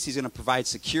provide peace. He's going to provide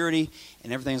security,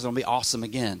 and everything's going to be awesome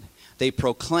again. They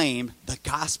proclaimed the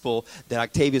gospel that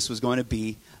Octavius was going to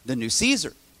be the new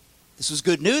Caesar. This was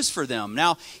good news for them.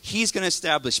 Now, he's going to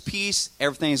establish peace.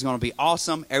 Everything's going to be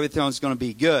awesome. Everything's going to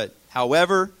be good.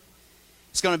 However,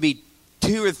 it's going to be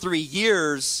 2 or 3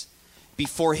 years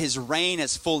before his reign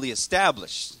is fully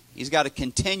established. He's got to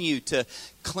continue to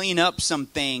clean up some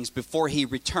things before he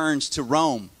returns to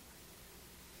Rome.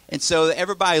 And so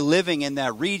everybody living in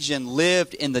that region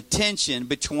lived in the tension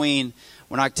between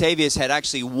when Octavius had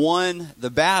actually won the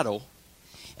battle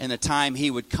and the time he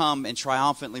would come and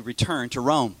triumphantly return to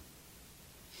Rome.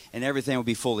 And everything would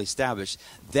be fully established.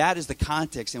 That is the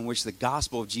context in which the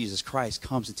gospel of Jesus Christ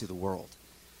comes into the world.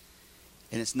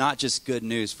 And it's not just good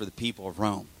news for the people of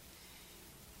Rome.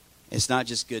 It's not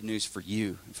just good news for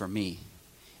you and for me.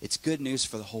 It's good news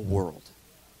for the whole world.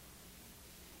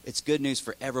 It's good news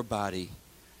for everybody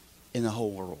in the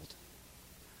whole world.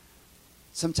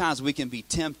 Sometimes we can be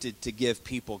tempted to give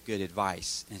people good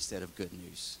advice instead of good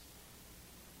news.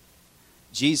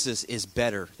 Jesus is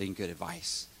better than good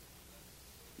advice.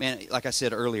 Man, like I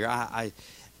said earlier, I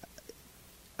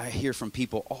hear from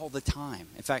people all the time.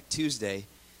 In fact, this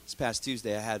past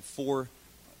Tuesday, I had 4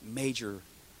 major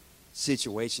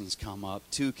situations come up.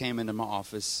 2 came into my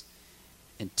office,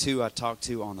 and 2 I talked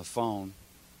to on the phone.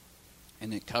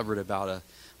 And it covered about a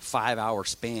 5-hour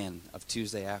span of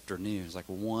Tuesday afternoon. It was like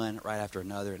one right after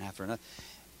another and after another.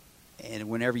 And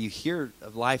whenever you hear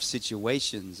of life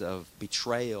situations of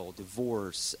betrayal,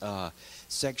 divorce,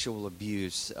 sexual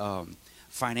abuse,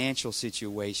 financial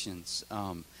situations,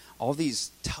 all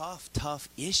these tough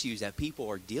issues that people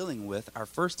are dealing with, our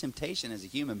first temptation as a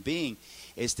human being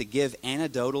is to give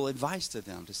anecdotal advice to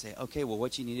them, to say, okay, well,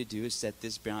 what you need to do is set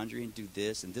this boundary and do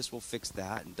this, and this will fix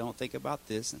that, and don't think about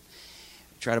this, and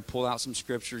try to pull out some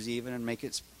scriptures even and make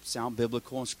it sound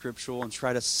biblical and scriptural and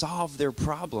try to solve their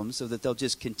problems so that they'll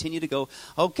just continue to go,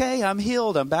 okay, I'm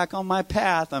healed, I'm back on my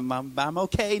path, I'm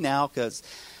okay now because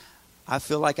I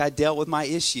feel like I dealt with my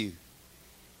issue.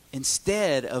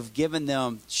 Instead of giving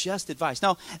them just advice.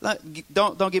 Now,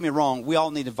 don't get me wrong. We all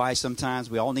need advice sometimes.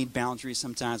 We all need boundaries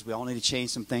sometimes. We all need to change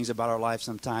some things about our life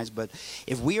sometimes. But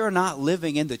if we are not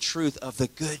living in the truth of the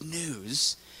good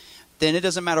news, then it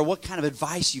doesn't matter what kind of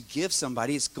advice you give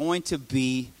somebody. It's going to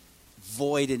be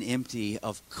void and empty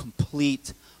of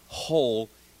complete, whole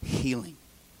healing.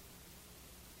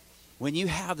 When you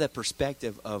have that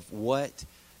perspective of what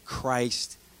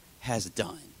Christ has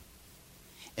done,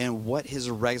 and what his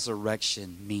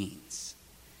resurrection means,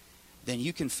 then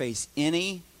you can face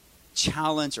any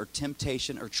challenge or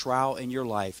temptation or trial in your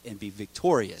life and be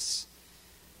victorious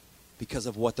because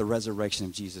of what the resurrection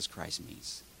of Jesus Christ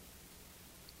means.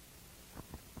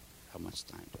 How much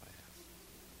time do I have?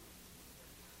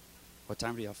 What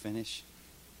time do y'all finish?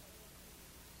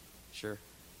 Sure?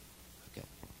 Okay.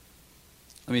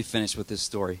 Let me finish with this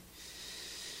story.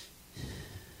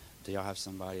 Do y'all have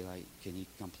somebody, like, can you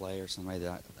come play, or somebody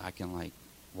that I can, like,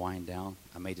 wind down?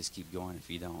 I may just keep going if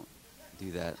you don't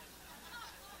do that.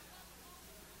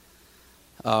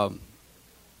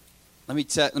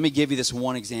 Let me give you this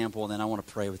one example, and then I want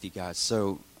to pray with you guys.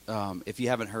 So if you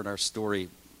haven't heard our story,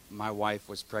 my wife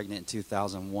was pregnant in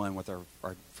 2001 with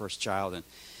our first child, and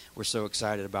we're so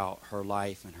excited about her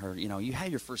life and her, you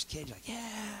had your first kid, you're like,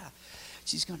 yeah,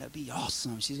 she's going to be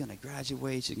awesome. She's going to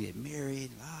graduate. She's going to get married.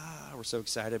 We're so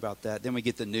excited about that. Then we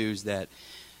get the news that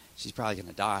she's probably going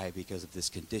to die because of this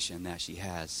condition that she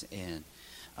has. And,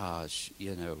 her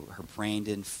brain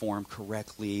didn't form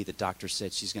correctly. The doctor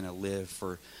said she's going to live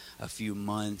for a few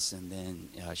months, and then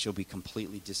she'll be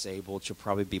completely disabled. She'll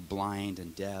probably be blind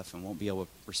and deaf and won't be able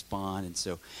to respond. And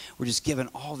so we're just given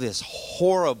all this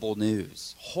horrible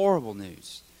news,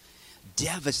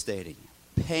 devastating,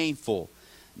 painful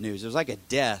news. It was like a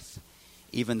death,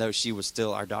 even though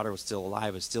our daughter was still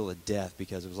alive. It was still a death,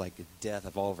 because it was like the death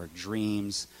of all of our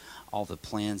dreams, all the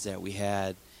plans that we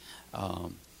had.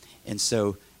 And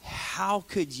so how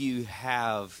could you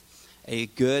have a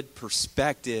good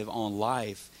perspective on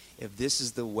life if this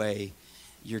is the way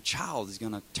your child is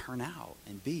going to turn out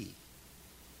and be?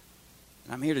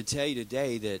 And I'm here to tell you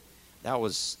today that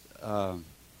was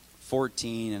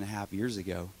 14 and a half years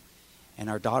ago. And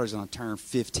our daughter's going to turn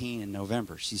 15 in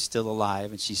November. She's still alive,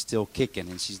 and she's still kicking,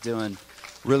 and she's doing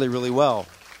really, really well.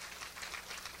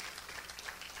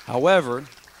 However,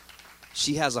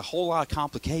 she has a whole lot of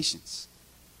complications.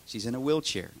 She's in a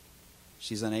wheelchair.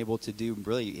 She's unable to do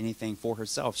really anything for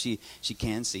herself. She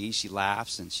can see. She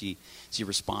laughs, and she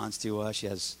responds to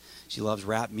us. She loves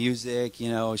rap music.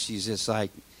 She's just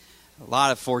like a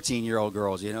lot of 14-year-old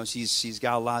girls. She's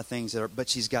got a lot of things but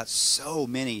she's got so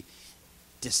many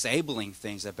disabling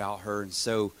things about her, and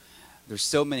so there's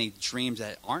so many dreams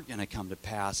that aren't going to come to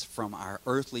pass from our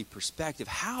earthly perspective.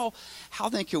 How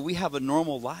then could we have a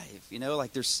normal life?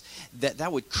 Like there's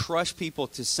that would crush people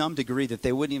to some degree, that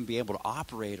they wouldn't even be able to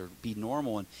operate or be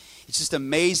normal. And it's just an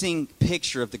amazing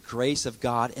picture of the grace of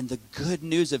God and the good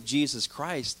news of Jesus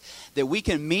Christ, that we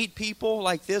can meet people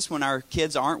like this when our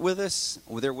kids aren't with us,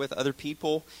 or they're with other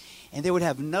people, and they would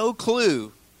have no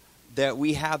clue that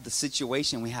we have the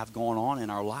situation we have going on in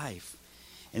our life.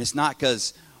 And it's not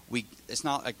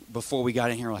like before we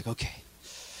got in here, we're like, okay,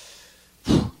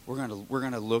 we're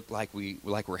gonna look like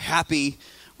we're happy.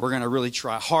 We're gonna really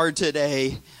try hard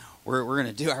today. We're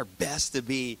gonna do our best to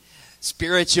be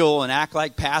spiritual and act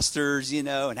like pastors, and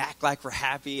act like we're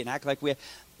happy and act like we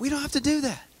don't have to do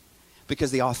that,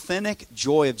 because the authentic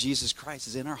joy of Jesus Christ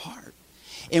is in our heart.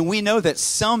 And we know that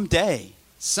someday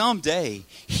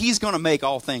he's going to make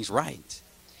all things right.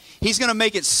 He's going to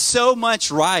make it so much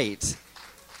right.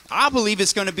 I believe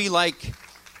it's going to be like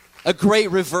a great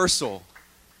reversal,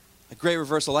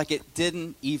 like it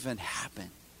didn't even happen.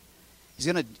 He's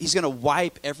going to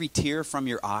wipe every tear from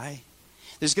your eye.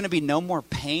 There's going to be no more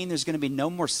pain. There's going to be no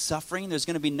more suffering. There's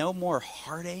going to be no more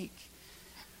heartache.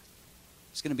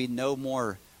 There's going to be no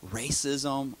more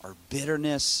racism or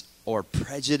bitterness or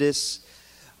prejudice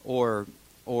or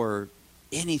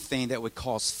anything that would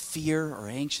cause fear or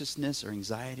anxiousness or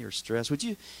anxiety or stress. Why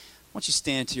don't you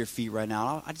stand to your feet right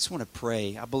now? I just want to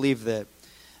pray. I believe that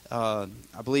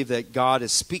God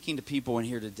is speaking to people in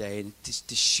here today, and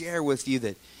to share with you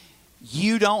that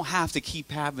you don't have to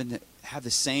keep have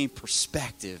the same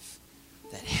perspective,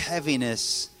 that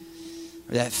heaviness,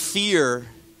 or that fear,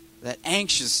 that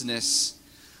anxiousness.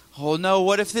 Oh no,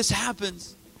 what if this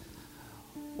happens?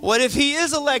 What if he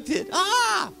is elected?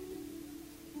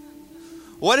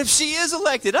 What if she is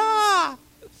elected?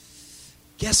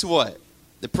 Guess what?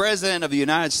 The President of the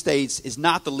United States is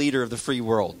not the leader of the free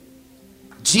world.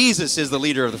 Jesus is the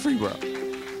leader of the free world.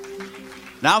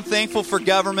 Now, I'm thankful for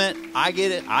government. I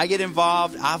get it. I get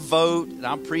involved. I vote, and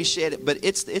I appreciate it. But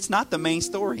it's not the main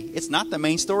story. It's not the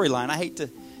main storyline. I hate to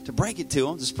break it to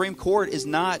them. The Supreme Court is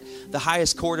not the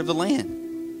highest court of the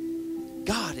land.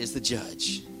 God is the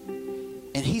judge.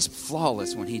 And he's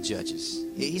flawless when he judges.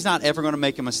 He's not ever going to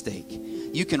make a mistake.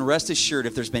 You can rest assured,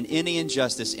 if there's been any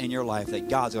injustice in your life, that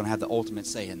God's going to have the ultimate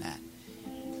say in that.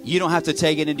 You don't have to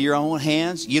take it into your own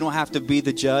hands. You don't have to be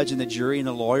the judge and the jury and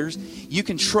the lawyers. You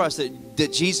can trust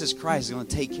that Jesus Christ is going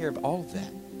to take care of all of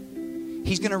that.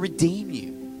 He's going to redeem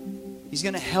you. He's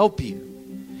going to help you.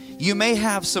 You may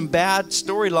have some bad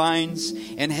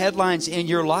storylines and headlines in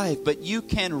your life, but you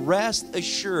can rest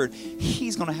assured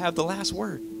He's going to have the last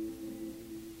word.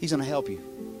 He's going to help you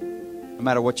no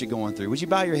matter what you're going through. Would you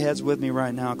bow your heads with me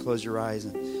right now? Close your eyes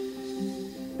and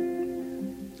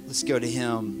let's go to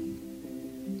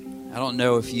Him. I don't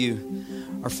know if you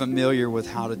are familiar with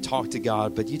how to talk to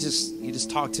God, but you just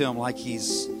talk to Him like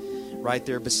He's right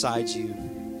there beside you,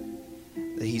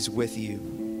 that He's with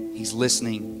you, He's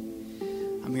listening.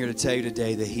 I'm here to tell you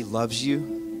today that He loves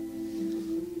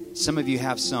you. Some of you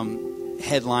have some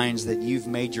headlines that you've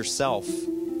made yourself.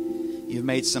 You've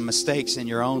made some mistakes in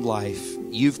your own life.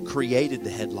 You've created the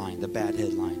headline, the bad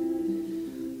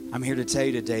headline. I'm here to tell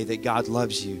you today that God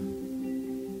loves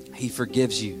you. He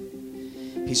forgives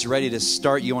you. He's ready to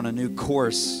start you on a new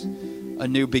course, a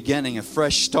new beginning, a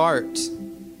fresh start.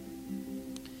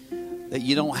 That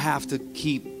you don't have to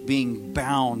keep being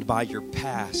bound by your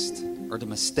past or the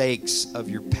mistakes of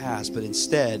your past, but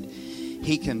instead,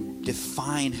 He can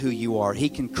define who you are. He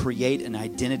can create an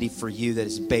identity for you that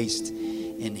is based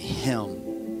in Him.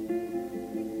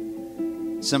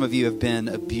 Some of you have been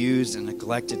abused and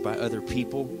neglected by other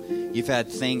people. You've had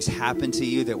things happen to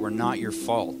you that were not your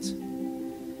fault.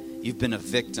 You've been a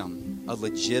victim, a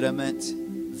legitimate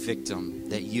victim,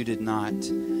 that you did not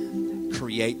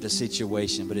create the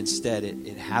situation, but instead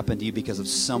it happened to you because of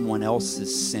someone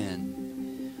else's sin.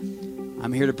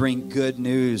 I'm here to bring good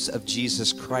news of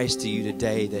Jesus Christ to you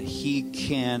today, that He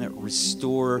can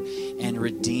restore and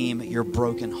redeem your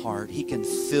broken heart. He can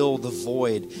fill the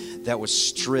void that was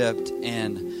stripped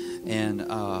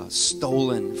and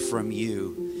stolen from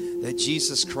you. That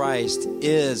Jesus Christ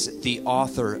is the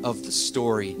author of the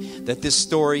story. That this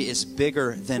story is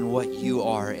bigger than what you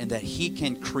are, and that He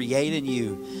can create in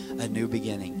you a new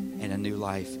beginning and a new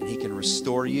life. And He can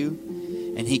restore you,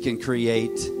 and He can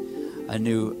create a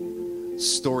new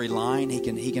storyline.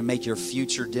 He can make your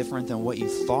future different than what you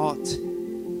thought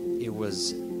it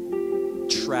was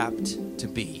trapped to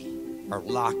be or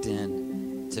locked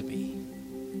in to be.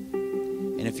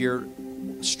 And if you're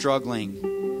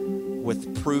struggling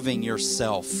with proving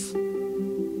yourself,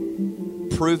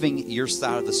 proving your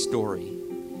side of the story,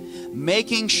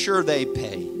 making sure they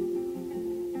pay,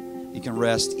 you can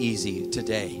rest easy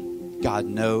today. God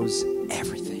knows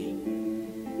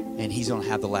everything, and He's going to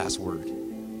have the last word.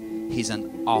 He's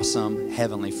an awesome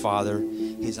Heavenly Father.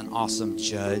 He's an awesome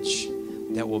judge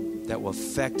that will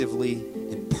effectively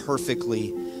and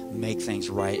perfectly make things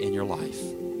right in your life.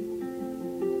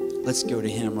 Let's go to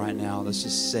Him right now. Let's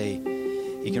just say,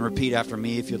 you can repeat after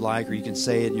me if you'd like, or you can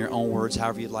say it in your own words,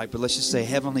 however you'd like. But let's just say,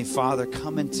 Heavenly Father,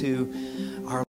 come into our